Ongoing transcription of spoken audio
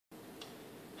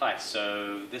Hi,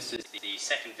 so this is the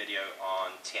second video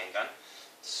on Tien gunn.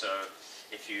 So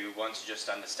if you want to just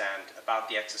understand about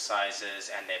the exercises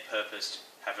and their purpose,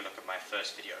 have a look at my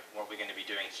first video. What we're going to be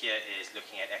doing here is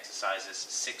looking at exercises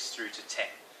 6 through to 10.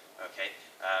 Okay,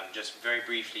 just very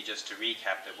briefly, just to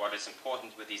recap, that what is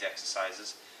important with these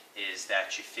exercises is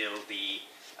that you feel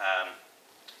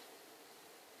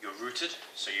you're rooted,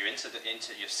 so you're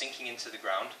you're sinking into the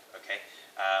ground. Okay,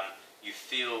 you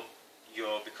feel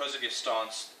because of your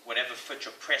stance, whatever foot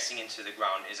you're pressing into the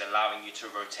ground is allowing you to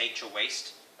rotate your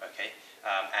waist. Okay,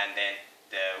 and then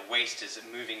the waist is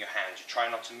moving your hands. You try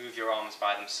not to move your arms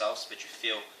by themselves, but you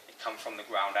feel it come from the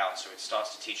ground out. So it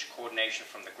starts to teach coordination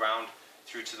from the ground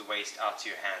through to the waist, out to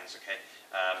your hands. Okay,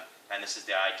 and this is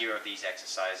the idea of these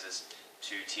exercises,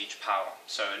 to teach power.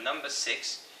 So number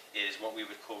 6 is what we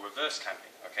would call reverse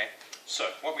camping. Okay,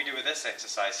 so what we do with this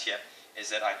exercise here is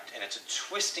that and it's a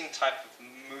twisting type of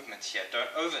movement here. Don't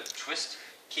over twist,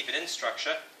 keep it in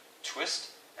structure,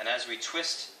 twist, and as we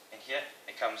twist in here,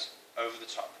 it comes over the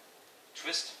top.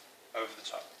 Twist, over the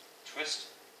top, twist,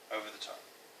 over the top,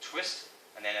 twist,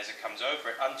 and then as it comes over,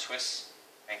 it untwists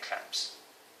and clamps.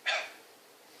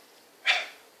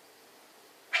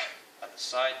 Other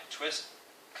side, twist,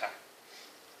 clamp.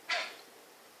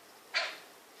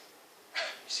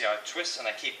 You see how I twist and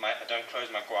I don't close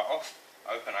my gua off.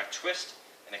 I open, I twist,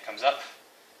 and it comes up.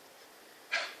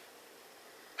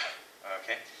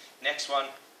 Okay. Next one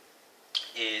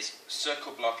is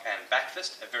circle block and back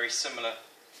fist, a very similar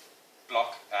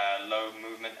block, low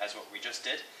movement as what we just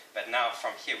did. But now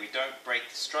from here, we don't break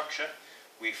the structure.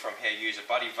 We from here use a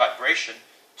body vibration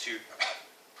to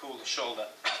pull the shoulder.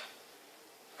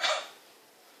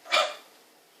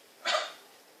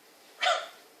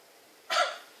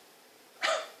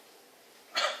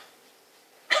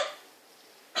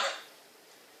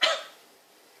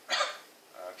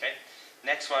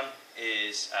 Next one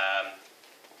is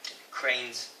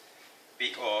crane's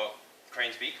beak, or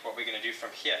crane's beak. What we're going to do from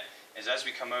here is, as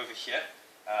we come over here,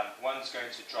 one's going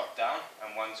to drop down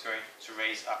and one's going to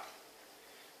raise up.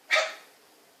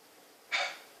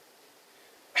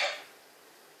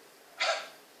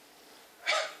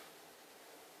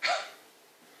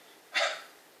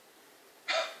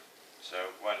 So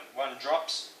one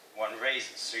drops, one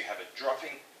raises. So you have a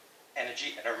dropping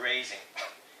energy and a raising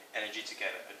energy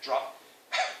together. A drop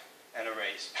and a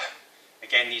raise.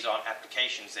 Again, these aren't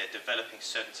applications, they're developing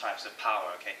certain types of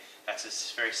power. Okay, that's a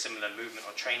very similar movement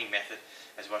or training method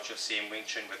as what you'll see in Wing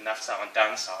Chun with Nat Sao and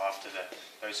Dan Sao. After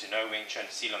those who know Wing Chun,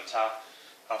 Silom Tao,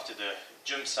 after the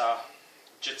Jum Sao,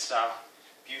 Jit Sao,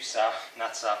 Bu Sao,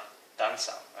 Nat Sao, Dan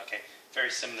Sao. Okay,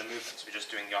 very similar movements, we're just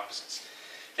doing the opposites.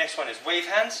 Next one is wave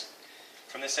hands.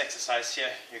 From this exercise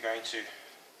here, you're going to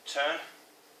turn,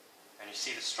 and you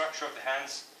see the structure of the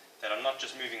hands, that I'm not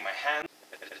just moving my hand,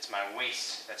 but it's my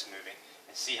waist that's moving.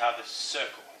 And see how the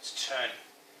circle is turning.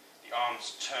 The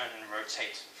arms turn and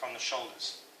rotate from the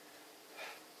shoulders.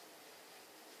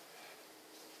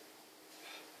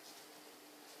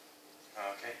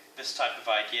 Okay, this type of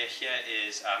idea here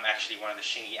is actually one of the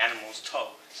xingyi animals,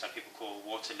 toe. Some people call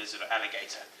water lizard or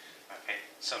alligator. Okay,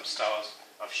 some styles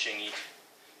of xingyi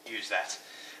use that.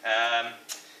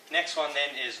 Next one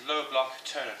then is low block,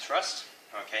 turn and thrust.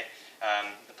 Okay,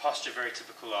 the posture very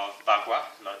typical of bagua.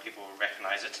 A lot of people will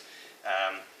recognize it.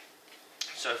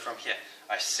 So from here,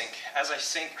 I sink. As I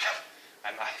sink,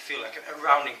 I feel like a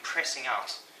rounding, pressing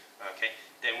out. Okay.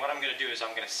 Then what I'm going to do is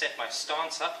I'm going to set my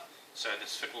stance up. So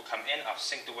this foot will come in. I'll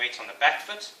sink the weight on the back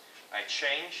foot. I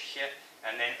change here,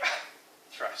 and then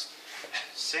thrust.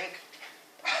 Sink,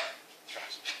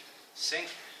 thrust. Sink,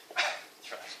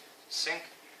 thrust. Sink,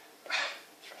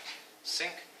 thrust.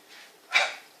 Sink,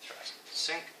 thrust.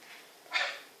 Sink,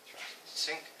 thrust.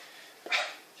 Sink,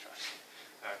 thrust.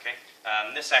 Okay.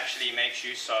 This actually makes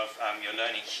use of your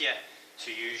learning here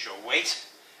to use your weight,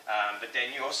 but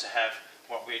then you also have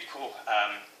what we'd call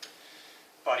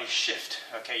body shift.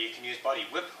 Okay, you can use body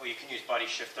whip or you can use body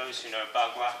shift. Those who know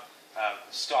bagua,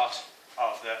 start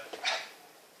of the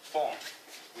form,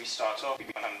 we start off, we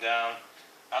come down,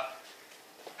 up,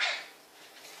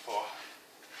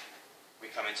 we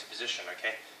come into position.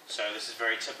 Okay, so this is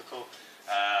very typical.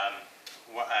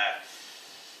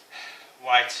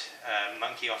 White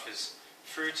monkey offers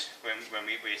fruit. When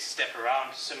we step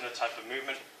around, similar type of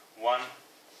movement. 1,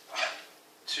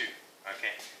 2.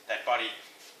 Okay, that body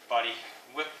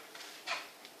whip,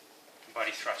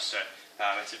 body thrust. So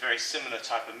it's a very similar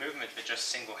type of movement, but just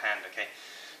single hand. Okay,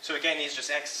 so again, these are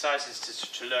just exercises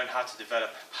to learn how to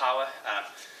develop power.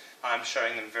 I'm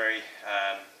showing them very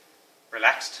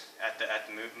relaxed at the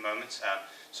moment.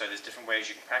 So there's different ways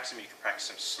you can practice them. You can practice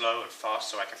them slow and fast.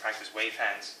 So I can practice wave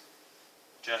hands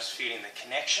just feeling the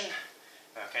connection,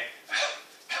 okay?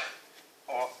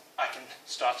 Or I can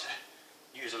start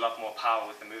to use a lot more power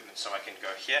with the movement, so I can go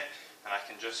here, and I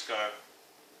can just go,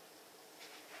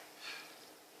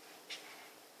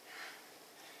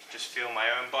 just feel my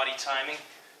own body timing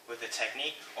with the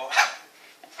technique, or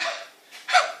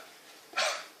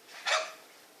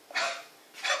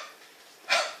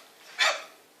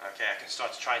okay, I can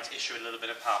start to try and issue a little bit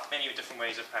of power. Many different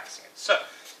ways of practicing it. So,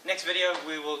 next video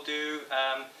we will do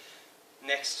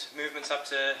next movements up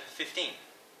to 15.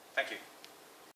 Thank you.